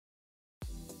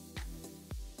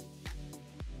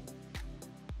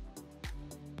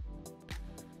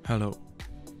Hello,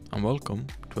 and welcome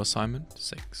to assignment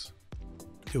 6.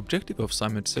 The objective of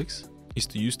assignment 6 is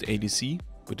to use the ADC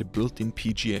with the built-in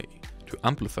PGA to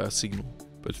amplify a signal.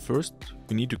 But first,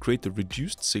 we need to create a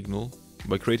reduced signal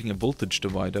by creating a voltage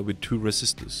divider with two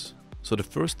resistors. So the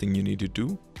first thing you need to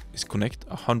do is connect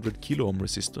a 100 kilo ohm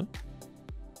resistor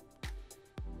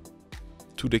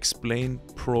to the explain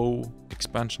pro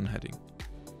expansion heading.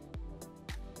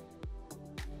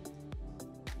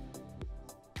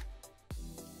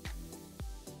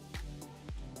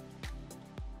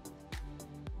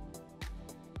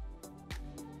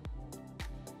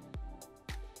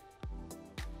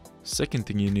 Second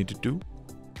thing you need to do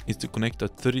is to connect a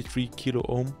 33 kilo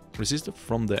ohm resistor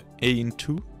from the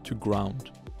A-in2 to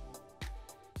ground.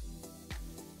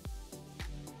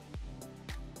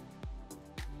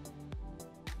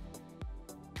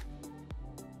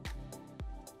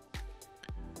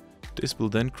 This will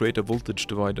then create a voltage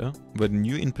divider where the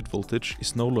new input voltage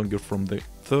is no longer from the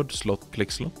third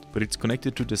click slot, but it's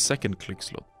connected to the second click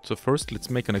slot. So first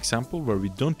let's make an example where we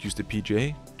don't use the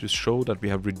PGA to show that we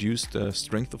have reduced the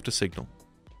strength of the signal.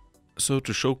 So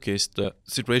to showcase the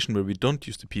situation where we don't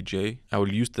use the PGA, I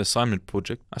will use the assignment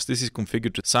project as this is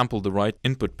configured to sample the right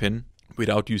input pin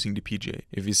without using the PGA.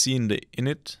 If you see in the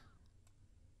init,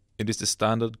 it is the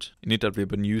standard init that we've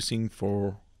been using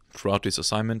throughout this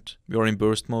assignment. We are in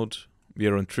burst mode, we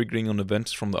are on triggering on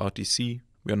events from the RTC.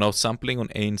 We are now sampling on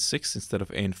AN6 instead of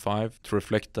AN5 to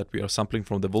reflect that we are sampling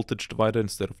from the voltage divider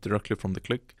instead of directly from the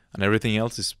click. And everything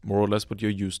else is more or less what you're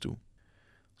used to.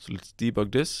 So let's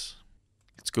debug this.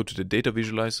 Let's go to the data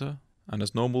visualizer. And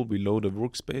as normal, we load a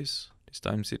workspace. This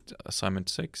time it's assignment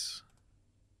 6.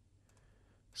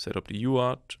 Set up the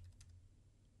USART.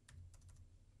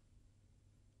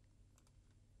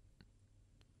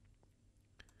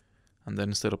 And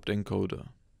then set up the encoder.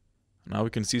 Now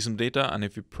we can see some data, and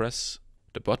if we press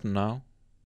the button now,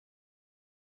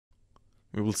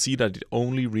 we will see that it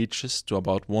only reaches to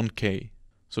about 1K.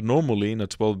 So normally in a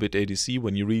 12-bit ADC,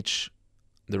 when you reach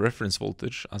the reference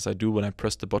voltage, as I do when I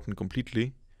press the button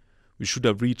completely, we should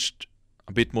have reached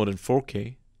a bit more than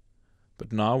 4K.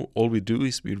 But now all we do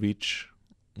is we reach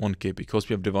 1K because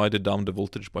we have divided down the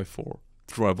voltage by 4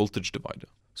 through our voltage divider.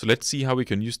 So let's see how we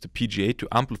can use the PGA to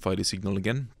amplify the signal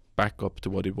again, back up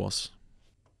to what it was.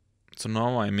 So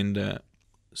now I'm in the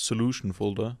solution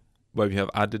folder where we have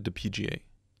added the PGA.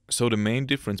 So the main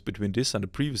difference between this and the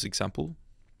previous example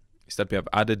is that we have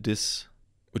added this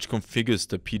which configures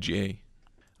the PGA.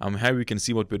 Here we can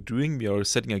see what we're doing. We are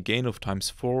setting a gain of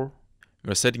 ×4.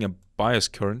 We are setting a bias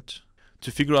current. To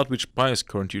figure out which bias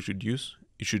current you should use,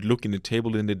 you should look in the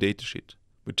table in the datasheet,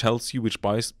 which tells you which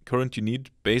bias current you need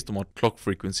based on what clock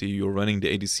frequency you're running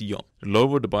the ADC on. The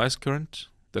lower the bias current,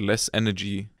 the less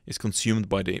energy is consumed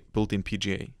by the built-in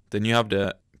PGA. Then you have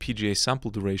the PGA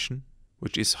sample duration,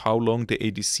 which is how long the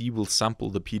ADC will sample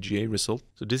the PGA result.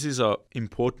 So this is an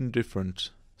important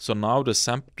difference. So now the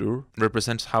sampler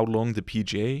represents how long the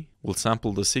PGA will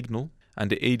sample the signal, and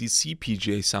the ADC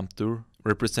PGA sampler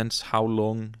represents how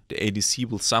long the ADC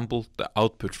will sample the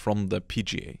output from the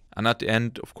PGA. And at the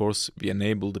end, of course, we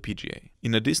enable the PGA.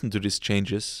 In addition to these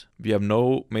changes, we have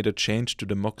now made a change to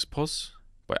the MUX POS.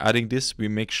 By adding this, we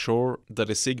make sure that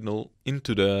the signal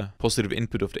into the positive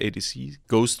input of the ADC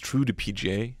goes through the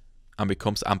PGA and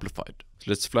becomes amplified.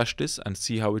 So let's flash this and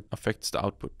see how it affects the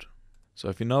output. So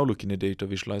if we now look in the data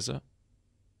visualizer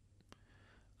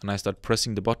and I start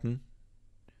pressing the button,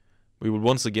 we will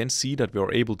once again see that we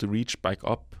are able to reach back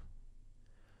up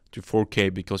to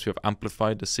 4K because we have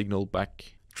amplified the signal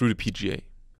back through the PGA.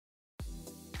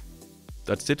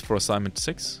 That's it for assignment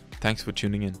 6. Thanks for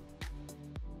tuning in.